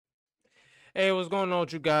Hey, what's going on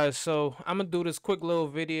with you guys? So I'm gonna do this quick little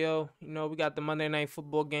video. We got the Monday Night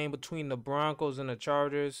Football game between the Broncos and the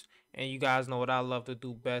Chargers, and you guys know what I love to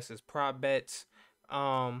do best is prop bets.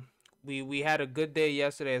 Um, we had a good day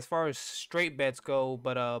yesterday as far as straight bets go,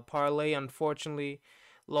 but parlay unfortunately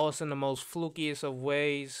lost in the most flukiest of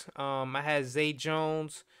ways. I had Zay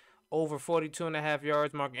Jones over 42 and a half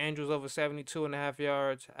yards, Mark Andrews over 72 and a half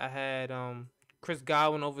yards. I had Chris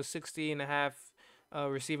Godwin over 60 and a half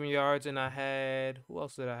receiving yards, and I had who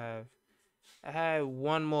else did I have? I had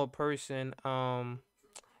one more person.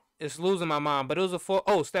 It's losing my mind, but it was a four.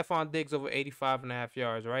 Oh, Stephon Diggs over 85 and a half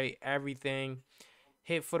yards. Right, everything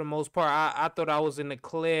hit for the most part. I thought I was in the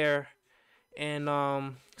clear, and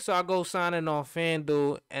so I go signing on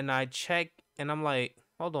FanDuel, and I check, and I'm like,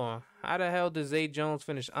 hold on, how the hell did Zay Jones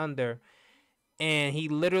finish under? And he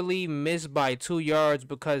literally missed by 2 yards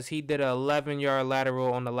because he did a 11-yard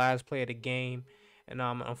lateral on the last play of the game, and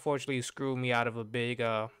unfortunately it screwed me out of a big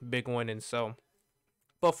win. And so,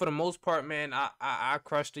 but for the most part, man, I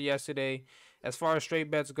crushed it yesterday. As far as straight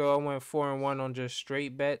bets go, I went 4-1 on just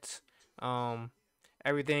straight bets. Um,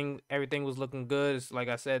 everything was looking good. It's like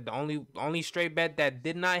I said, the only straight bet that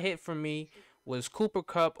did not hit for me was Cooper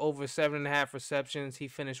Cup over 7.5 receptions. He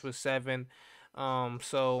finished with 7.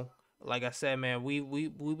 So like I said, man,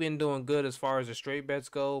 we've been doing good as far as the straight bets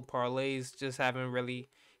go. Parlays just haven't really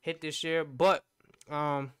hit this year, but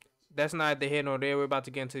um, that's neither here nor there. We're about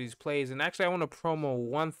to get into these plays, and actually, I want to promo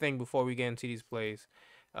one thing before we get into these plays.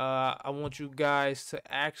 I want you guys to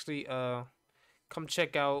actually come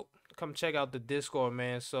check out the Discord,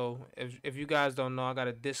 man. So if you guys don't know, I got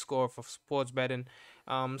a Discord for sports betting.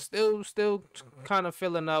 Still kind of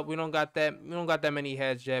filling up. We don't got that many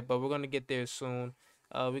heads yet, but we're gonna get there soon.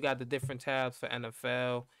 We got the different tabs for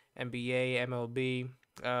NFL, NBA, MLB.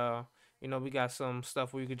 We got some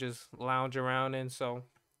stuff where you could just lounge around in. So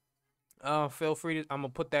feel free to. I'm gonna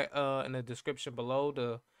put that in the description below.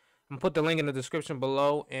 I'm gonna put the link in the description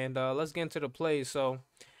below, and let's get into the plays. So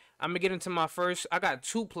I'm gonna get into my first. I got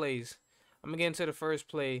two plays. I'm gonna get into the first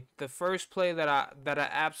play. The first play that I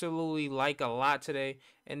absolutely like a lot today,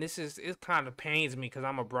 and it kind of pains me because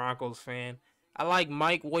I'm a Broncos fan. I like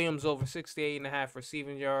Mike Williams over 68 and a half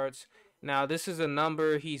receiving yards. Now this is a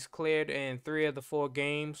number he's cleared in 3 of the 4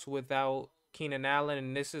 games without Keenan Allen,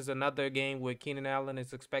 and this is another game where Keenan Allen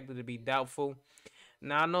is expected to be doubtful.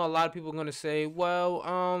 Now I know a lot of people are gonna say,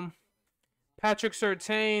 well, Patrick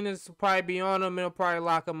Surtain is probably be on him. It'll probably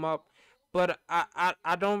lock him up. But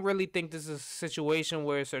I don't really think this is a situation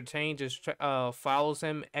where Surtain just follows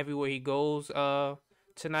him everywhere he goes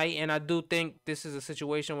tonight. And I do think this is a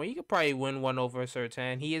situation where you could probably win one over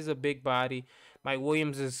Surtain. He is a big body. Mike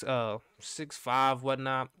Williams is 6'5",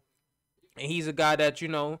 whatnot. And he's a guy that,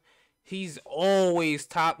 he's always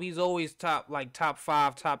top. He's always top, like top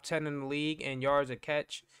 5, top 10 in the league in yards a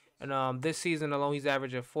catch. And this season alone, he's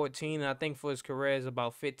averaging 14. And I think for his career is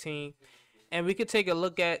about 15. And we could take a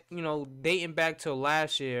look at, dating back to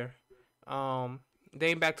last year,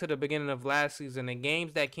 dating back to the beginning of last season, the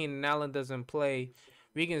games that Keenan Allen doesn't play,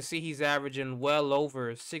 we can see he's averaging well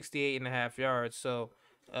over 68 and a half yards. So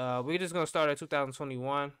we're just going to start at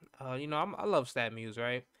 2021. I love stat muse,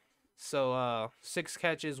 right? So 6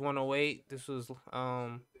 catches, 108. This was,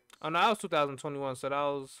 oh no, that was 2021.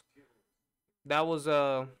 So that was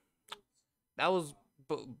that was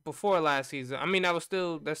before last season. I mean, that's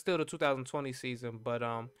still the 2020 season, but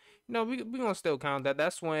we gonna still count that.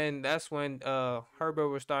 That's when Herbert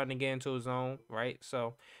was starting to get into his zone, right?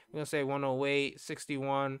 So we're gonna say 108,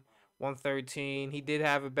 61, 113. He did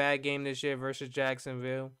have a bad game this year versus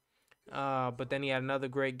Jacksonville. But then he had another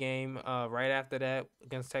great game right after that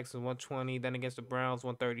against Texas, 120, then against the Browns,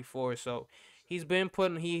 134. So he has been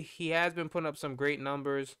putting up some great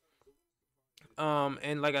numbers.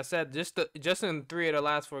 And like I said, just in 3 of the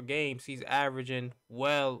last 4 games, he's averaging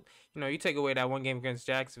well. You take away that one game against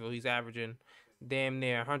Jacksonville, he's averaging damn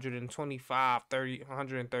near 125, 30,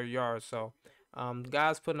 130 yards. So,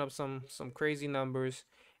 guys putting up some crazy numbers,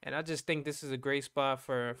 and I just think this is a great spot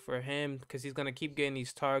for him because he's gonna keep getting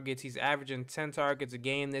these targets. He's averaging 10 targets a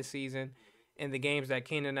game this season in the games that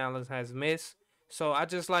Keenan Allen has missed. So I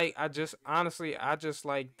just like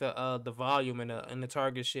the volume and the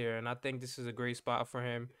target share, and I think this is a great spot for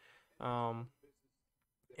him. Um,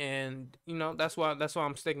 and that's why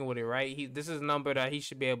I'm sticking with it. Right, this is a number that he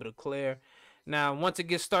should be able to clear. Now, once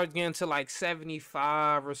it starts getting to like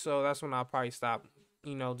 75 or so, that's when I'll probably stop.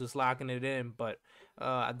 Just locking it in. But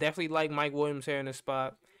I definitely like Mike Williams here in this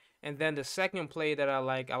spot. And then the second play that I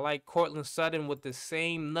like Cortland Sutton with the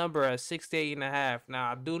same number at 68 and a half.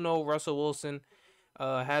 Now I do know Russell Wilson.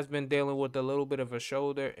 Has been dealing with a little bit of a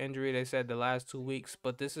shoulder injury. They said the last 2 weeks,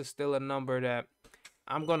 but this is still a number that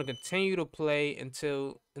I'm gonna continue to play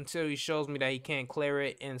until he shows me that he can't clear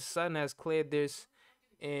it. And Sutton has cleared this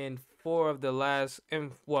in in 4 of the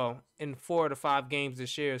 5 games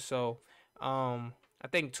this year. So I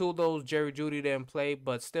think two of those Jerry Judy didn't play,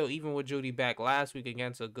 but still, even with Judy back last week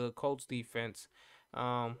against a good Colts defense,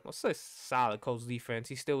 let's say solid Colts defense,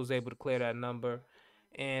 he still was able to clear that number.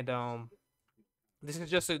 And this is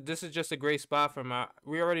just a great spot for him.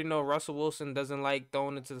 We already know Russell Wilson doesn't like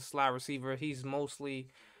throwing into the slot receiver. He's mostly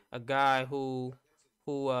a guy who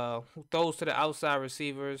throws to the outside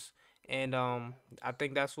receivers, and I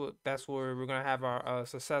think that's where we're gonna have our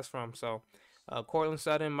success from. So, Cortland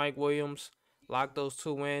Sutton, Mike Williams, lock those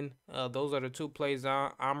two in. Those are the two plays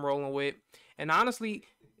I'm rolling with, and honestly,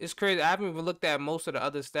 it's crazy. I haven't even looked at most of the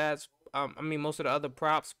other stats. I mean most of the other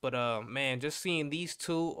props, but man, just seeing these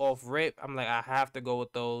two off rip, I'm like I have to go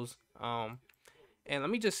with those. And let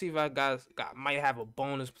me just see if I got might have a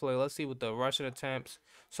bonus play. Let's see what the rushing attempts.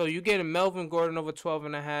 So you get a Melvin Gordon over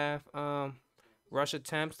 12.5 rush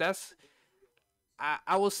attempts.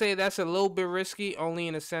 I will say that's a little bit risky, only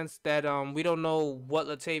in the sense that we don't know what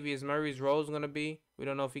Latavius Murray's role is gonna be. We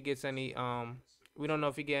don't know if he gets any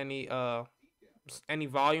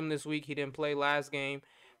volume this week. He didn't play last game,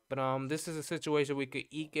 but this is a situation we could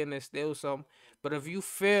eke in and steal some. But if you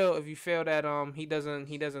feel that he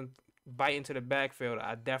doesn't bite into the backfield,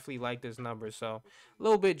 I definitely like this number. So a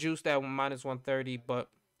little bit juiced at -130, but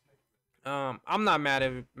I'm not mad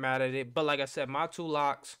at it. But like I said, my two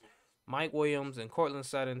locks, Mike Williams and Cortland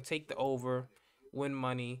Sutton, take the over, win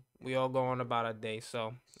money. We all go on about a day.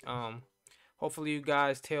 So um hopefully you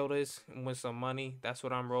guys tail this and win some money. That's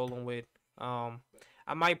what I'm rolling with. Um,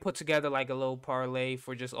 I might put together like a little parlay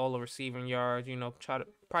for just all the receiving yards. Try to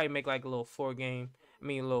probably make like a little a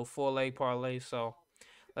little 4 leg parlay. So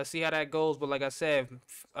let's see how that goes. But like I said,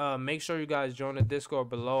 make sure you guys join the Discord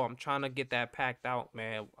below. I'm trying to get that packed out,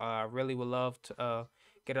 man. I really would love to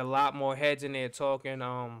get a lot more heads in there talking.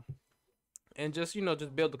 And just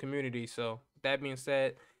build the community. So that being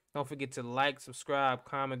said, don't forget to like, subscribe,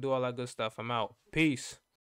 comment, do all that good stuff. I'm out. Peace.